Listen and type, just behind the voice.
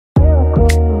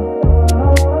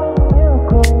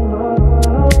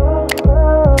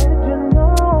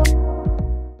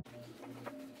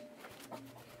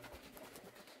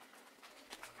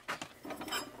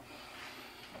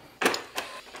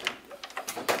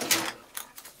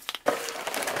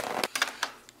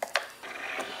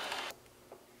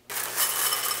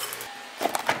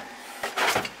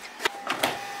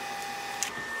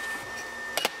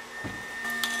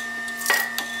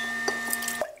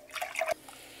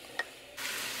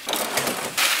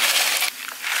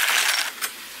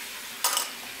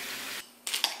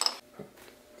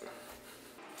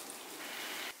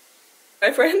Hi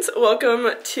friends,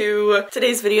 welcome to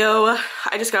today's video.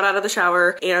 I just got out of the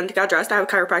shower and got dressed. I have a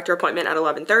chiropractor appointment at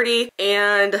 11:30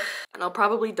 and I'll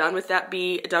probably be done with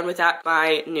that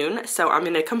by noon. So I'm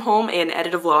gonna come home and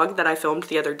edit a vlog that I filmed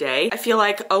the other day. I feel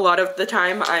like a lot of the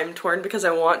time I'm torn because I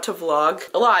want to vlog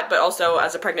a lot, but also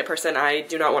as a pregnant person, I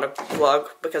do not want to vlog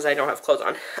because I don't have clothes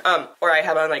on. Or I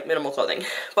have on like minimal clothing.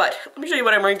 But let me show you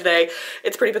what I'm wearing today.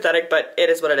 It's pretty pathetic, but it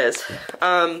is what it is.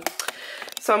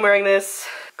 So I'm wearing this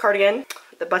cardigan,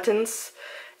 the buttons,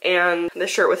 and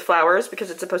this shirt with flowers because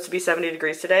it's supposed to be 70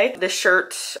 degrees today. This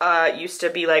shirt used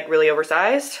to be like really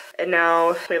oversized and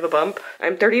now we have a bump.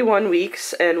 I'm 31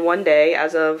 weeks and 1 day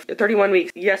as of 31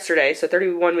 weeks yesterday, so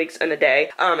 31 weeks and a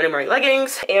day. And I'm wearing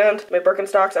leggings and my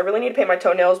Birkenstocks. I really need to paint my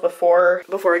toenails before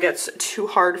it gets too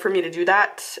hard for me to do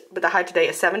that, but the high today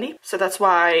is 70, so that's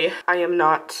why I am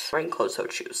not wearing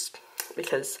closed-toed shoes,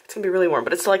 because it's gonna be really warm,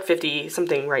 but it's like 50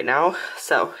 something right now.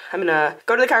 So I'm gonna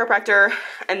go to the chiropractor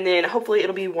and then hopefully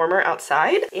it'll be warmer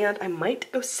outside and I might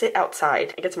go sit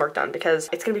outside and get some work done because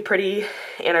it's gonna be pretty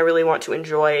and I really want to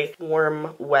enjoy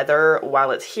warm weather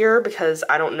while it's here because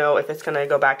I don't know if it's gonna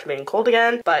go back to being cold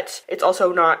again, but it's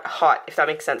also not hot, if that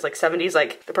makes sense. Like 70 is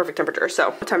like the perfect temperature.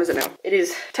 So what time is it now? It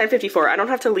is 10:54. I don't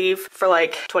have to leave for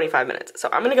like 25 minutes. So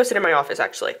I'm gonna go sit in my office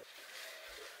actually.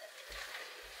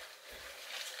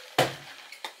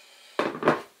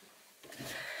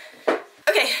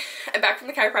 Back from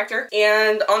the chiropractor,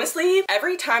 and honestly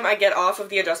every time I get off of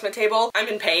the adjustment table I'm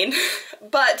in pain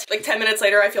but like 10 minutes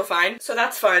later I feel fine, so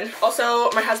that's fun.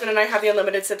 Also, my husband and I have the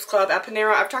Unlimited Sips Club at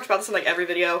Panera. I've talked about this in like every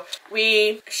video.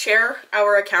 We share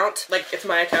our account, like it's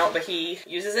my account but he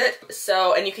uses it,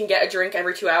 so, and you can get a drink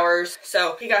every 2 hours.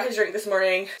 So he got his drink this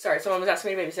morning. Sorry, someone was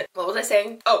asking me to babysit. What was I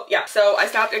saying? Oh yeah, so I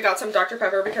stopped and got some Dr.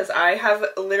 Pepper because I have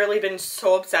literally been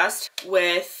so obsessed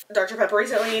with Dr. Pepper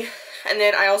recently. And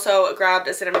then I also grabbed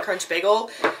a Cinnamon Crunch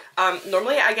bagel.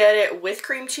 Normally I get it with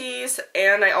cream cheese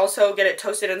and I also get it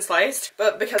toasted and sliced,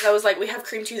 but because I was like, we have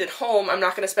cream cheese at home, I'm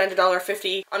not gonna spend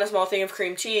 $1.50 on a small thing of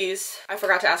cream cheese. I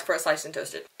forgot to ask for a sliced and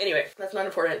toasted. Anyway, that's not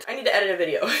important. I need to edit a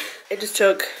video. It just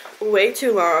took way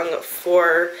too long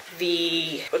for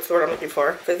the, what's the word I'm looking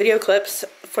for the video clips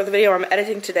for the video I'm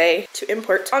editing today to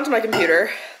import onto my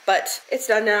computer. But it's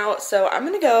done now, so I'm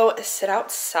gonna go sit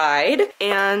outside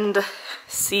and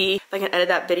see if I can edit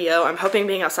that video. I'm hoping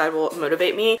being outside will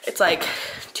motivate me. It's like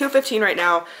 2:15 right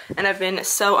now, and I've been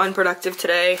so unproductive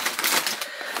today.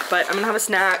 But I'm gonna have a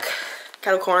snack,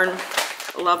 kettle corn.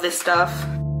 Love this stuff.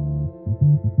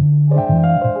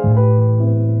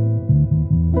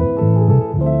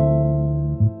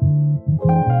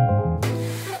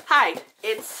 Hi,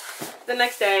 it's the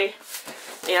next day,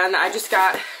 and I just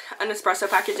got a Nespresso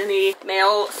package in the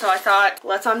mail, so I thought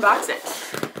let's unbox it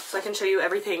so I can show you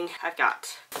everything I've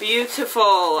got.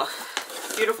 Beautiful,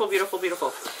 beautiful, beautiful,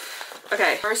 beautiful.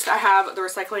 Okay, first I have the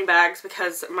recycling bags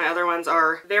because my other ones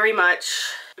are very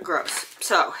much gross.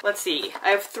 So let's see, I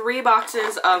have 3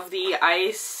 boxes of the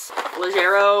ice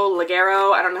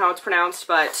Ligero, I don't know how it's pronounced,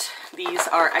 but these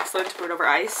are excellent to put over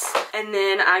ice. And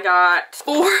then I got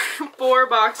four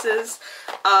boxes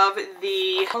of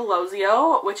the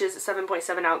Melozio, which is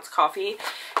 7.7 ounce coffee.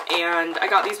 And I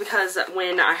got these because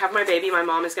when I have my baby, my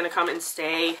mom is gonna come and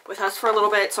stay with us for a little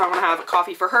bit, so I wanna have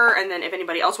coffee for her, and then if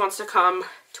anybody else wants to come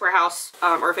to our house,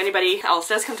 or if anybody else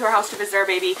does come to our house to visit our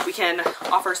baby, we can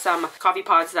offer some coffee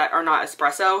pods that are not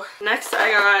espresso. Next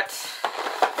I got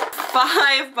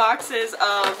 5 boxes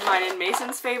of mine and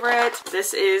Mason's favorite.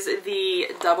 This is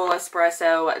the double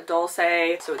espresso dulce,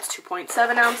 so it's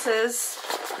 2.7 ounces,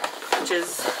 which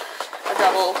is a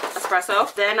double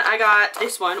espresso. Then I got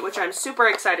this one, which I'm super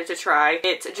excited to try.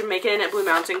 It's Jamaican Blue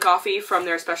Mountain coffee from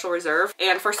their special reserve.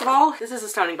 And first of all, this is a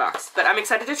stunning box, but I'm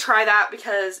excited to try that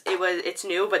because it's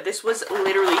new, but this was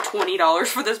literally $20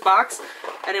 for this box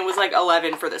and it was like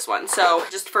 $11 for this one. So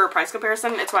just for a price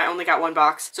comparison, it's why I only got 1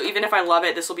 box. So even if I love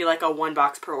it, this will be like a 1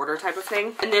 box per order type of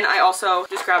thing. And then I also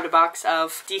just grabbed a box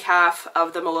of decaf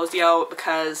of the Melozio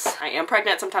because I am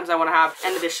pregnant. Sometimes I want to have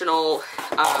an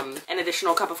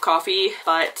additional cup of coffee,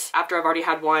 but after I've already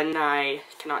had one, I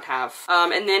cannot have.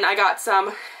 And then I got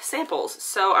some samples,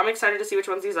 so I'm excited to see which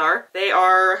ones these are. They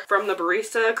are from the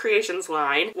Barista Creations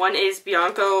line. One is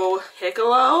Bianco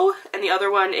Piccolo, and the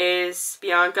other one is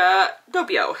Bianca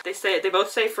Doppio. They both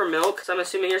say for milk, so I'm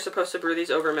assuming you're supposed to brew these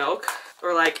over milk,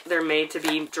 or like they're made to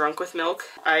be drunk with milk.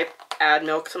 I add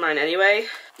milk to mine anyway.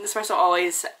 Nespresso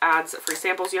always adds free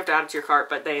samples. You have to add it to your cart,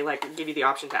 but they like give you the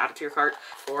option to add it to your cart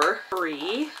for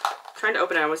free. trying to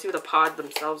open it. I want to see what the pods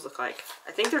themselves look like.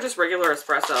 I think they're just regular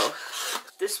espresso.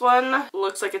 This one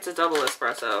looks like it's a double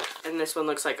espresso, and this one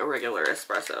looks like a regular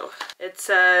espresso. It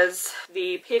says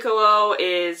the Piccolo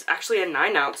is actually a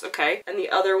 9-ounce, okay, and the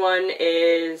other one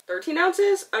is 13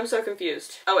 ounces? I'm so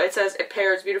confused. Oh, it says it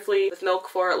pairs beautifully with milk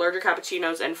for larger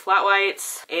cappuccinos and flat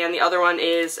whites, and the other one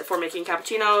is for making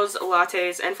cappuccinos,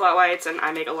 lattes, and flat whites, and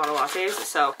I make a lot of lattes,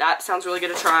 so that sounds really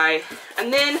good to try.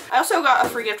 And then I also got a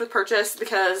free gift with purchase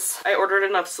because I ordered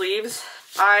enough sleeves.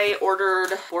 I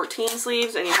ordered 14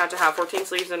 sleeves, and you have to have 14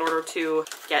 sleeves in order to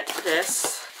get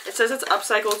this. It says it's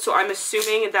upcycled, so I'm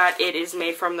assuming that it is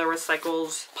made from the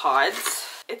recycled pods.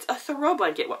 It's a throw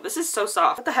blanket. Wow, this is so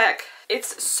soft. What the heck?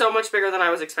 It's so much bigger than I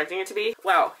was expecting it to be.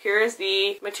 Wow, here is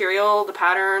the material, the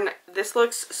pattern. This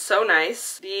looks so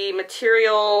nice. The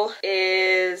material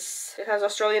is, it has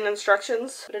Australian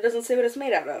instructions, but it doesn't say what it's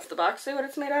made out of. The box say what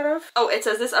it's made out of? Oh, it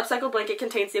says this upcycled blanket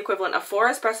contains the equivalent of 4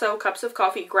 espresso cups of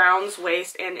coffee grounds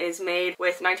waste and is made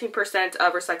with 19%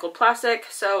 of recycled plastic.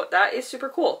 So that is super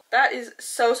cool. That is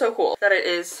so, so cool that it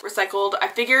is recycled. I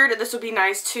figured this would be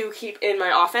nice to keep in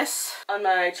my office, on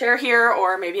my chair here,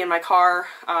 or maybe in my car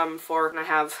for when I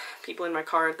have people in my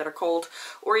car that are cold,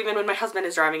 or even when my husband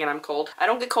is driving and I'm cold. I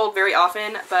don't get cold very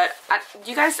often, but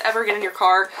do you guys ever get in your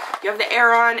car, you have the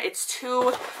air on, it's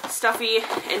too stuffy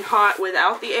and hot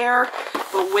without the air,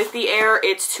 but with the air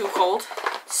it's too cold?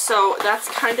 So that's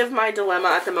kind of my dilemma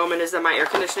at the moment, is that my air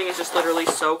conditioning is just literally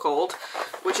so cold,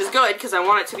 which is good because I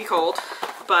want it to be cold,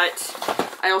 but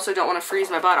I also don't want to freeze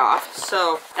my butt off.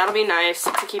 So that'll be nice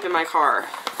to keep in my car,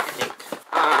 I think.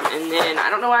 And then I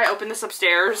don't know why I opened this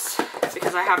upstairs,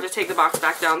 because I have to take the box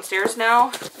back downstairs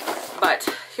now.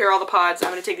 But here are all the pods. I'm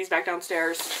going to take these back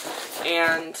downstairs.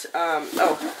 And,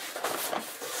 oh,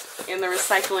 and the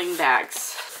recycling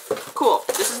bags. Cool.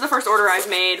 This is the first order I've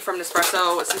made from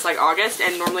Nespresso since like August,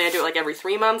 and normally I do it like every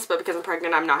 3 months, but because I'm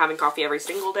pregnant I'm not having coffee every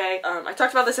single day. I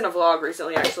talked about this in a vlog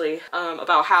recently actually,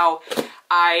 about how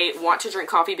I want to drink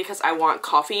coffee because I want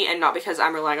coffee and not because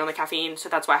I'm relying on the caffeine, so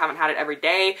that's why I haven't had it every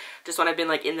day, just when I've been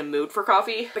like in the mood for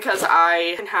coffee, because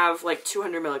I can have like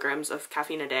 200 milligrams of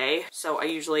caffeine a day, so I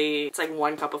usually, it's like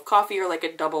 1 cup of coffee or like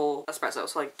a double espresso,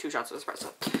 so like 2 shots of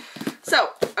espresso. So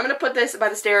I'm gonna put this by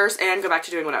the stairs and go back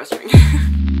to doing what I was doing.